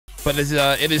But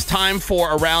it is time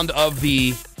for a round of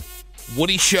the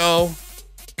Woody Show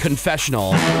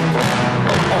confessional.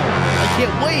 I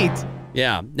can't wait.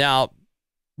 Yeah. Now,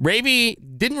 Ravey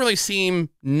didn't really seem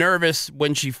nervous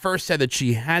when she first said that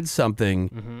she had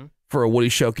something for a Woody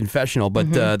Show confessional,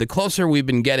 but the closer we've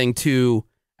been getting to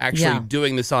actually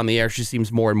doing this on the air, she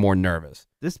seems more and more nervous.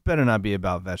 This better not be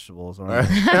about vegetables. All right?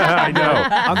 I know.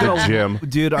 I'm gonna, Jim.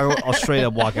 Dude, I'll straight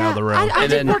up walk out of the room. I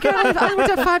didn't work out. I went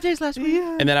out 5 days last week.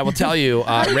 Yeah. And then I will tell you,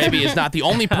 Ravey is not the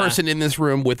only person in this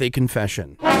room with a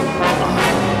confession.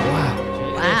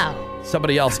 Wow.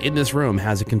 Somebody else in this room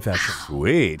has a confession.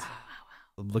 Sweet.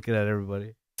 I'm looking at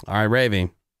everybody. All right,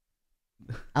 Ravey.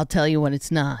 I'll tell you what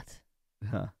it's not.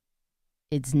 Huh.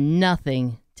 It's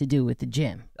nothing to do with the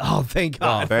gym. Oh, thank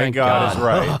God. Thank God is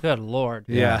right. Good Lord.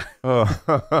 Yeah.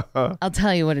 I'll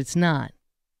tell you what it's not.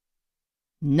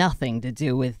 Nothing to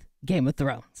do with Game of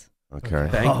Thrones. Okay.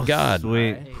 Thank God.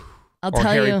 Sweet. I'll Or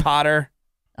tell Harry you. Potter.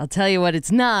 I'll tell you what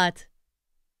it's not.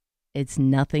 It's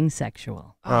nothing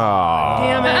sexual. Oh,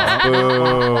 damn it.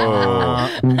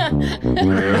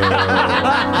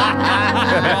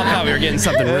 I thought we were getting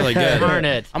something really good. Darn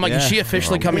it. I'm like, is she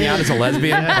officially coming out as a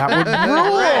lesbian? That would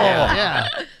rule. Yeah.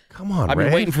 Come on, I've been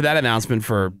Ray. waiting for that announcement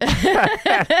for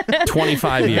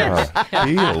 25 years.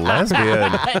 Be a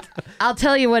lesbian. I'll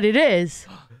tell you what it is.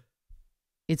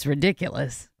 It's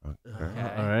ridiculous. All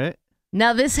right.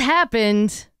 Now, this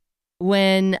happened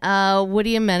when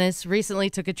Woody and Menace recently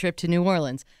took a trip to New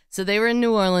Orleans. So they were in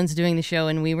New Orleans doing the show,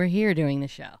 and we were here doing the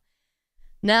show.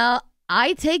 Now,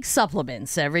 I take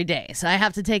supplements every day. So I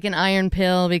have to take an iron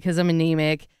pill because I'm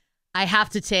anemic. I have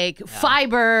to take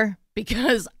fiber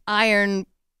because iron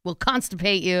will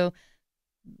constipate you.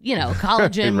 You know,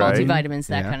 collagen, Right. multivitamins,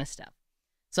 that kind of stuff.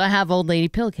 So I have old lady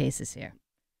pill cases here.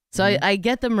 So I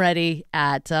get them ready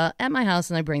at my house,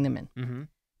 and I bring them in.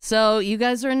 So you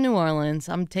guys are in New Orleans.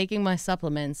 I'm taking my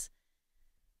supplements,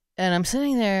 and I'm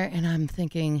sitting there, and I'm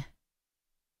thinking,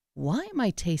 why am I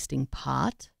tasting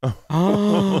pot?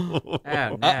 Oh.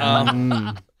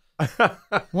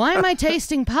 Why am I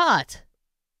tasting pot?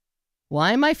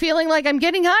 Why am I feeling like I'm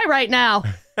getting high right now?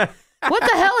 What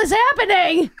the hell is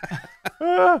happening?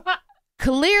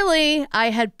 Clearly,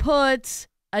 I had put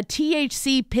a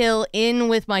THC pill in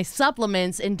with my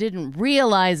supplements and didn't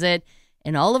realize it.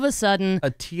 And all of a sudden, A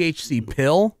THC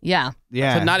pill? yeah,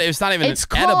 Yeah. So it's not even it's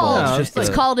an edible. called It's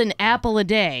just called an apple a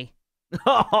day.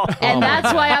 And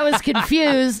that's why I was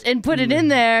confused and put it in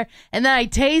there. And then I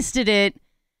tasted it,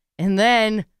 and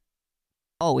then,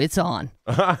 oh, it's on.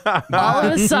 All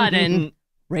of a sudden,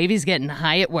 Ravey's getting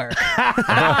high at work.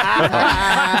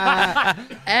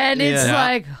 And it's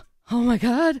like, oh my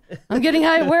God, I'm getting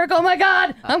high at work. Oh my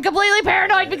God, I'm completely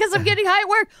paranoid because I'm getting high at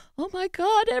work. Oh my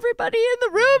God, everybody in the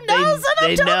room knows that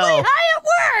I'm totally high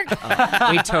at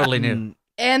work. We totally knew.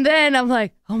 And then I'm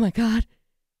like, oh my God,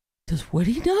 does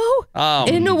Woody know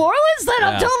in New Orleans that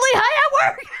I'm totally high at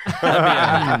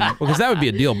work? Well, because that would be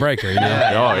a deal breaker, you know?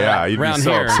 Oh, yeah. You'd Around be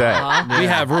so here, upset. we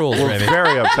have rules, We're Ravey.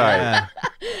 very uptight.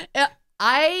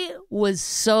 I was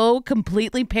so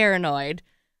completely paranoid.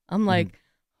 I'm like,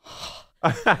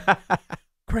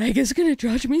 Craig is going to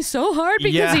judge me so hard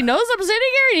because he knows I'm sitting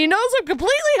here and he knows I'm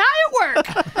completely high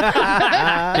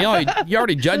at work. He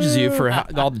already judges you for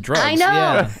all the drugs. I know.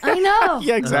 Yeah. I know.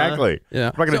 Yeah, exactly. Yeah.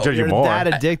 I'm not going to judge you You're more. that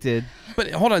addicted.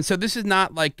 But hold on. So this is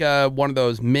not like one of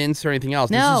those mints or anything else.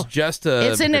 No. This is just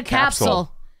a... It's in a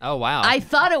capsule. Oh, wow. I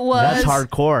thought it was. That's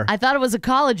hardcore. I thought it was a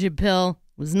collagen pill.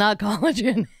 It was not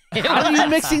collagen. How are you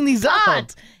mixing these up?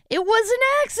 Not. It was an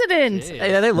accident.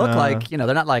 Yeah, they look like, they're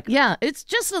not like. Yeah, it's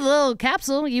just a little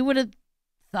capsule. You would have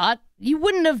thought, you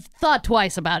wouldn't have thought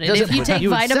twice about it. Does If it- you take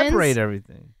You would vitamins. separate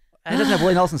everything. It doesn't have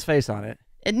Willie Nelson's face on it.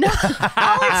 No, all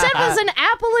it said was an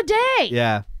apple a day.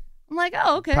 Yeah. I'm like,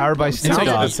 oh, okay. Powered by It Snoop sounds,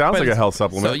 Dogg. it sounds like a health So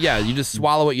supplement. yeah, you just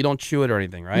swallow it. You don't chew it or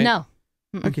anything, right? No.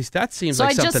 Okay, so that seems So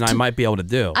like I just something I took- might be able to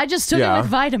do. I just took it Yeah. with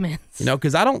vitamins. You know,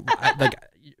 because I don't... like,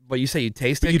 what you say, you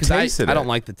taste it? But you 'Cause tasted I it. don't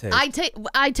like the taste.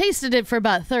 I tasted it for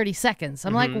about 30 seconds.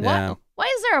 I'm like, what? Yeah.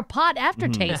 Why is there a pot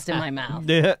aftertaste in my mouth?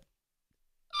 Yeah.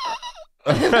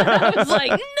 I was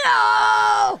like,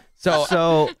 no.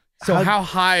 So how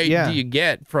high yeah. do you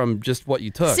get from just what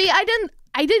you took? See, I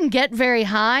didn't get very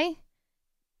high,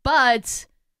 but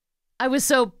I was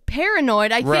so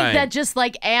paranoid. I think Right. that just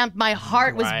like amped my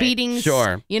heart was beating.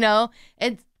 Sure. You know,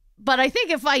 but I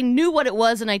think if I knew what it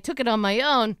was and I took it on my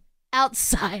own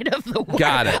outside of the work,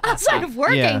 Got it. outside of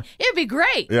working, Yeah. it'd be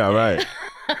great. Yeah, right.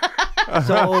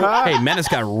 Hey, Menace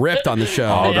got ripped on the show.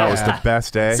 Oh, that was the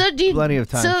best day. So do you, Plenty of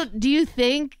times. So do you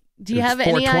think Do you It's have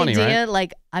any 4:20, idea? right?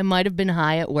 Like, I might have been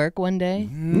high at work one day.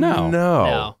 No.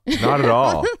 No. Not at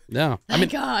all. No. I My mean,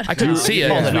 God. I couldn't see it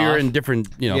pulled because it we were off. in different,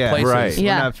 Yeah. places. Right.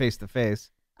 Yeah. We're not face to face.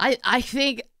 I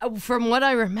think from what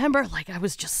I remember, like I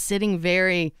was just sitting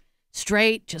very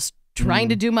straight, just trying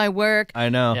to do my work. I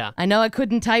know. Yeah. I know I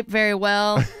couldn't type very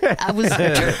well. I was,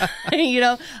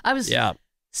 I was Yeah.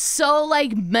 so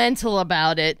like mental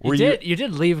about it. You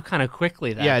did leave kind of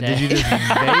quickly that Yeah, day. did you just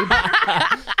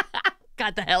vape?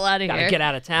 Got the hell out of Gotta here. get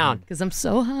out of town. Because I'm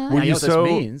so high. Were I know you what this so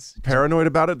means. paranoid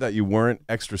about it that you weren't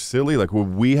extra silly? Like,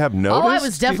 would we have noticed? Oh, I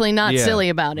was definitely not Yeah. silly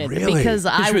about it Really? because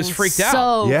I she was was freaked out.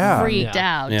 so Yeah. freaked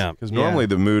Yeah. out. Yeah. Because normally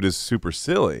the mood is super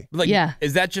silly. Like, Yeah.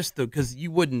 Is that just because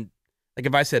you wouldn't, like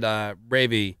if I said,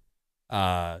 Ravey,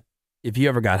 if you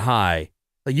ever got high,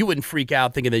 like you wouldn't freak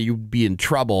out thinking that you'd be in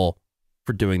trouble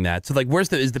for doing that. So like,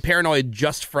 is the paranoid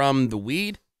just from the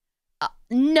weed?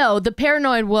 No, the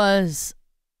paranoid was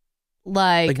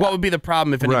Like what would be the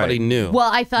problem if anybody Right. knew? well,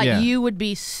 I thought Yeah. you would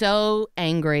be so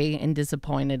angry and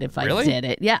disappointed if I Really? did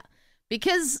it. Yeah.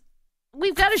 Because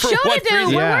we've got a For show to what do.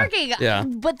 reason? We're Yeah. working. Yeah.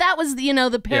 But that was,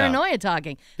 the paranoia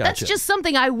talking. That's Gotcha. just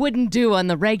something I wouldn't do on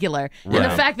the regular. And the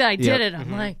Right. fact that I did Yep. it,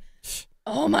 I'm like,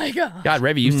 oh my God. God,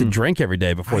 Ravey used to drink every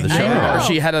day before the I show. know. Or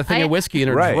she had a thing I- of whiskey in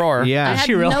her Right. drawer. I Yeah. had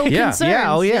She really- no Yeah. concerns.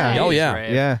 Yeah, oh, yeah. Oh, yeah.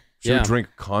 Right. Yeah. She Yeah. would drink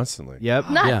constantly.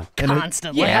 Yep. Not Yeah. And it-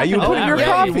 constantly. Yeah, you put in your really?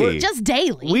 coffee. Just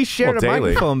daily. We shared Well, a daily.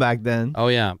 microphone back then. Oh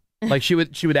yeah. Like she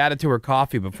would add it to her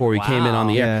coffee before we came in on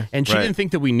the air, Yeah. and she Right. didn't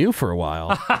think that we knew for a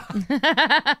while.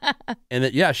 And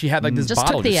that she had like this Just took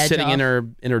bottle the just edge sitting in off.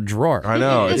 her drawer. I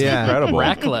know. It's Yeah. incredible.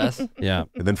 Reckless. Yeah.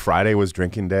 And then Friday was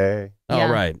drinking day. Oh Yeah.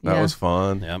 right. That Yeah. was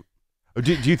fun. Yep.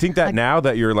 Do you think that now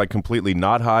that you're like completely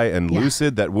not high and Yeah.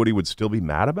 lucid, that Woody would still be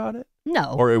mad about it?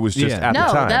 No. Or it was just Yeah. at the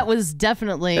No, time? that was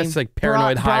definitely That's like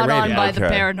paranoid brought, high brought on raving. by the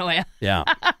Okay. paranoia. Yeah.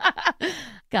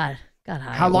 God high.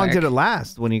 How at long work. did it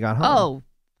last when you got home?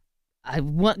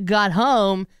 Oh, got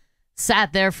home,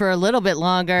 sat there for a little bit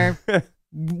longer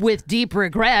with deep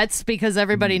regrets because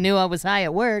everybody knew I was high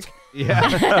at work.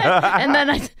 Yeah. And then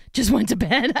I just went to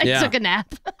bed. I Yeah. took a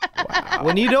nap.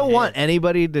 When you don't want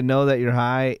anybody to know that you're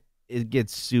high, it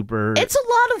gets super It's a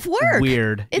lot of work.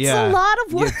 weird. It's Yeah. a lot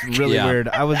of work. It's really Yeah. weird.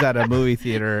 I was at a movie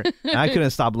theater and I couldn't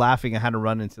stop laughing. I had to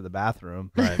run into the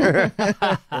bathroom Right.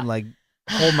 and like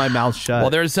hold my mouth shut. Well,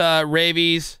 there's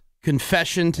Ravey's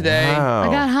confession today. Wow.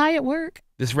 I got high at work.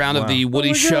 This round of Wow. the Woody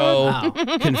my Show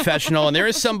confessional, and there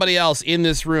is somebody else in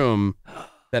this room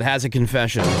that has a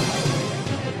confession.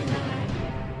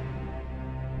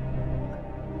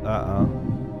 Uh-oh.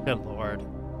 Good Lord.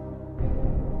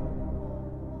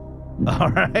 All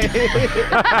right.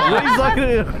 He's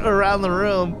looking around the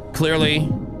room. Clearly,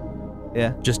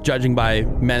 Yeah. just judging by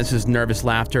Menace's nervous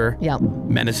laughter, Yeah.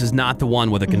 Menace is not the one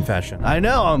with a confession. I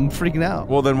know. I'm freaking out.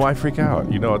 Well, then why freak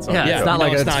out? You know it's not Yeah, you. it's not no,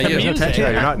 like it's it's not you. music.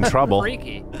 Yeah, you're not in trouble.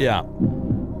 Freaky. Yeah.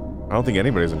 I don't think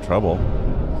anybody's in trouble.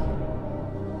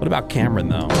 What about Cameron,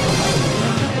 though?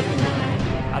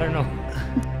 I don't know.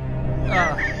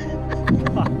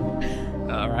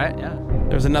 All right, yeah.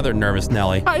 There's another nervous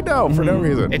Nelly. I know, for no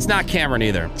reason. It's not Cameron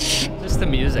either. Just the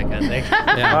music, I think.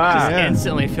 Yeah. Ah, Yeah.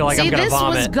 Instantly feel like See, I'm gonna this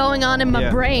vomit. was going on in my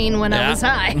Yeah. brain when I Yeah. was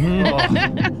high.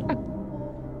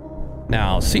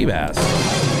 Now, Seabass.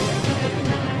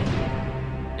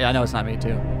 Yeah, I know it's not me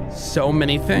too. So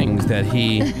many things that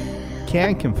he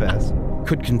Can confess.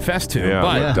 could confess to, Yeah,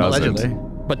 but but doesn't. Allegedly.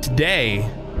 but today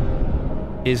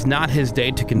is not his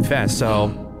day to confess.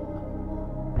 So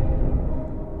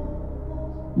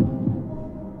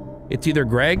it's either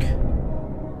Greg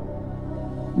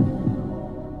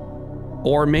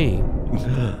or me.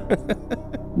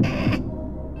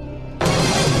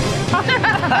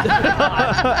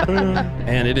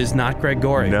 And it is not Greg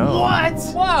Gorey. No. What?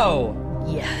 Whoa!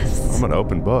 Yes. I'm an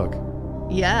open book.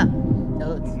 Yeah.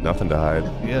 Totes. Nothing to hide.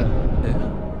 Yeah.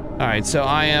 All right, so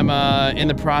I am in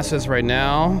the process right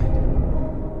now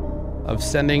of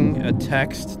sending a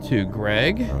text to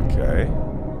Greg, Okay.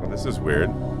 Well, this is weird.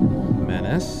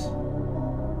 Menace,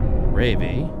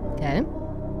 Ravey, Okay.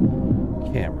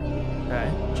 Cameron. Okay.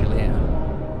 Julianne.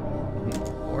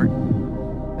 Or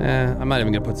I'm not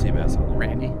even gonna put Seabass on there.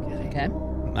 Randy. Okay.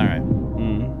 All right,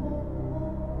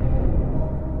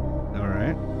 All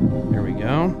right. here we go.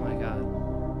 Oh my god.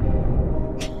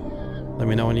 Let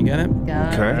me know when you get it.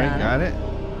 Got Okay. it. Got it. Got it.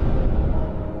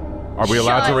 Are we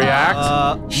allowed to Shut react?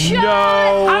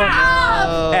 No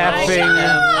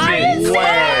effing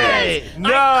way. No.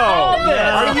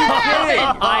 Are you kidding?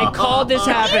 I called this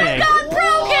happening.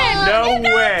 No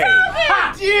way.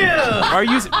 Are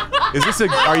you? Is this a?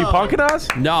 Are you punking us?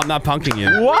 No, I'm not punking you.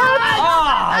 What?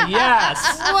 Oh,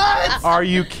 yes. Are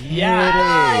you kidding?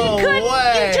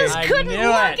 You just I couldn't knew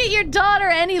look it. at your daughter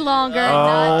any longer and Oh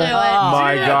not do it.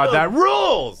 my God, that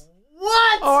rules.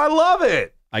 What? Oh, I love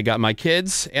it. I got my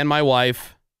kids and my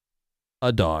wife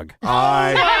a dog.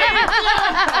 I'm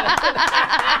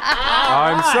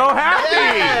so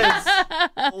happy.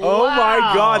 Oh my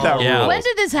God, that Yeah. rules. When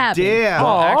did this happen? Damn.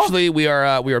 Well, Aw. actually, we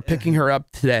are picking her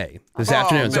up today, this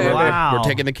afternoon. So man. Wow. we're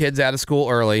taking the kids out of school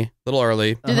early, a little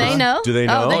early. Do they know? Do they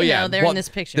know? Oh, they Oh, yeah. know. They're Well, in this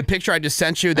picture. The picture I just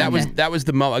sent you, that was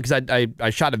the moment because I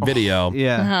shot a video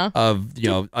Yeah. Uh-huh.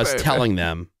 of us telling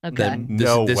them Okay. that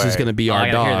No this is way. going to be Oh, I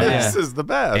our gotta hear dog, this. This is the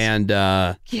best. and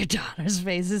Your daughter's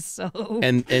face is so.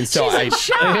 and so She's in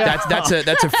shock.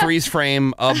 that's a freeze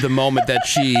frame of the moment that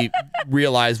she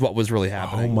realized what was really oh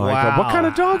happening. my God, what Wow. kind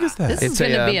of dog is that? This is It's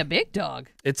going a, to be a big dog.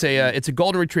 It's a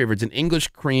golden retriever. It's an English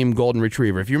cream golden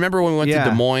retriever. If you remember when we went Yeah. to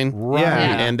Des Moines, Right.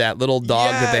 Yeah. and that little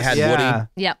dog that they had Yeah. Woody.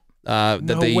 Yep. That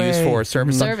No they use way. for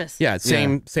service. Service. Yeah,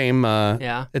 same.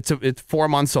 Yeah. It's 4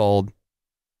 months old.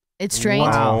 It's trained.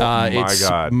 Wow. Oh my It's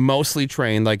God. mostly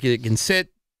trained. Like it can sit,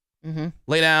 Mm-hmm.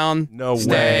 lay down, No stay.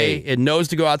 way. It knows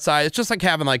to go outside. It's just like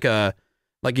having like a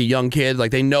young kid.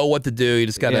 Like they know what to do. You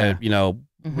just gotta Mhm.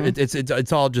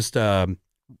 it's all just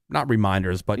not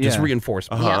reminders, but just Yeah.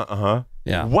 reinforcement.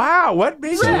 Yeah. Wow, what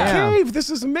made you Yeah. cave? This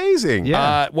is amazing.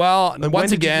 Yeah. Well, Like, when once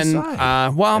did you again,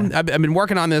 decide? I've been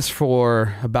working on this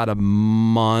for about a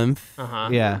month, Uh-huh.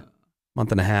 Yeah.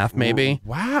 month and a half, maybe.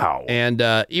 Wow. And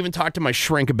even talked to my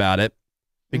shrink about it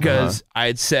because I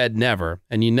had said never,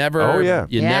 and you never, Oh, yeah.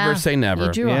 you Yeah. never say never.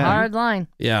 You drew a Yeah. hard line.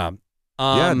 Yeah.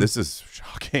 Yeah, this is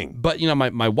shocking. But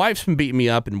my wife's been beating me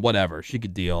up and whatever, she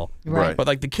could deal. Right. But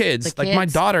like the kids, The like my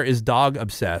kids. daughter is dog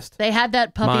obsessed. They had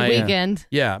that puppy My- weekend.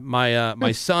 Yeah,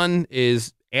 my son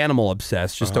is animal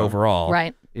obsessed just overall.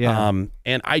 Right. Yeah.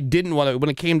 And I didn't want to, when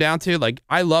it came down to like,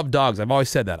 I love dogs. I've always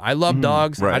said that. I love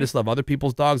dogs. Right. I just love other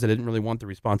people's dogs. I didn't really want the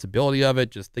responsibility of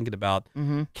it, just thinking about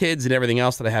kids and everything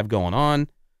else that I have going on.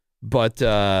 But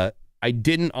I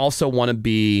didn't also want to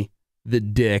be the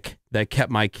dick that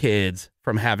kept my kids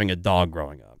from having a dog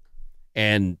growing up.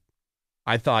 And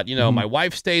I thought, my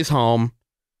wife stays home.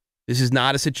 This is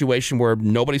not a situation where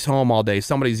nobody's home all day.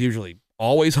 Somebody's usually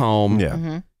always home. Yeah.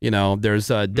 Mm-hmm. There's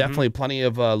definitely plenty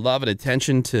of love and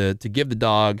attention to give the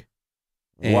dog.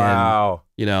 And, Wow.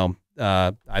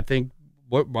 I think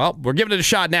we're giving it a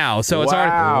shot now. So it's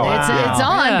Wow. already It's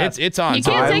on. Yeah. it's on. You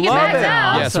So can't I take it love back it.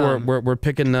 now. yeah, so Awesome. we're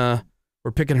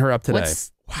picking her up today.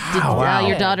 Did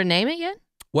your daughter name it yet?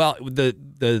 Well, the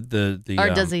Or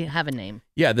does he have a name?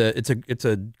 yeah, it's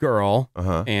a girl,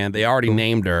 Uh-huh. and they already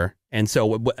named her, and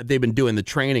so they've been doing the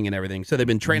training and everything. So they've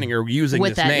been training her using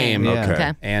With this that name. name. Yeah.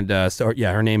 Okay. And so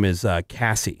yeah, her name is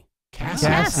Cassie.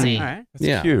 Cassie. All right. That's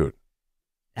Yeah. cute.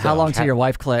 How long till your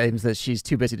wife claims that she's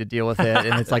too busy to deal with it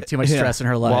and it's like too much Yeah. stress in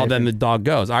her life? Well, then the dog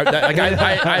goes. I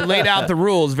laid out the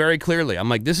rules very clearly. I'm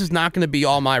like, this is not going to be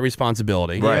all my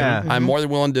responsibility. Right. Yeah. I'm more than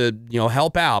willing to,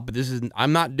 help out, but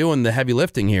I'm not doing the heavy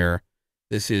lifting here.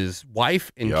 This is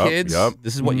wife and Yup, kids. yup.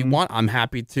 This is what you want. I'm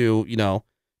happy to,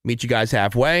 meet you guys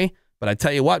halfway. But I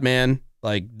tell you what, man,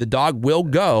 like the dog will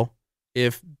go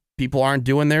if people aren't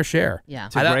doing their share. Yeah.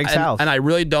 To I don't- Greg's and, house. and I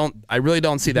really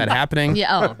don't see that happening.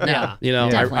 Yeah. Oh, no. Yeah.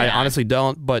 Definitely I not. honestly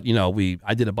don't. But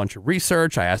I did a bunch of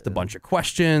research. I asked a bunch of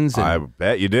questions. And, I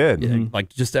bet you did. yeah, like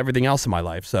just everything else in my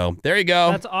life. So there you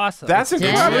go. That's awesome. That's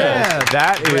incredible. Yeah.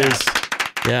 That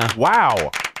is, Yeah.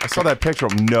 wow. I saw that picture.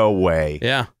 No way.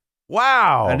 Yeah.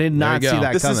 Wow. I did not There you see go.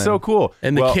 that This coming. is so cool.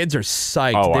 And the Well, kids are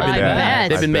psyched. Oh, they've I been, bet.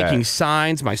 they've been I bet. making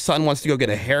signs. My son wants to go get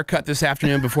a haircut this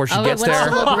afternoon before she Oh, it gets wants there.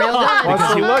 to look real good.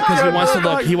 Wants to look Because he good.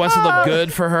 wants to look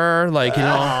good for her, like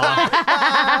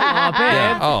Oh, babe.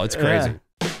 Yeah. Oh, it's crazy.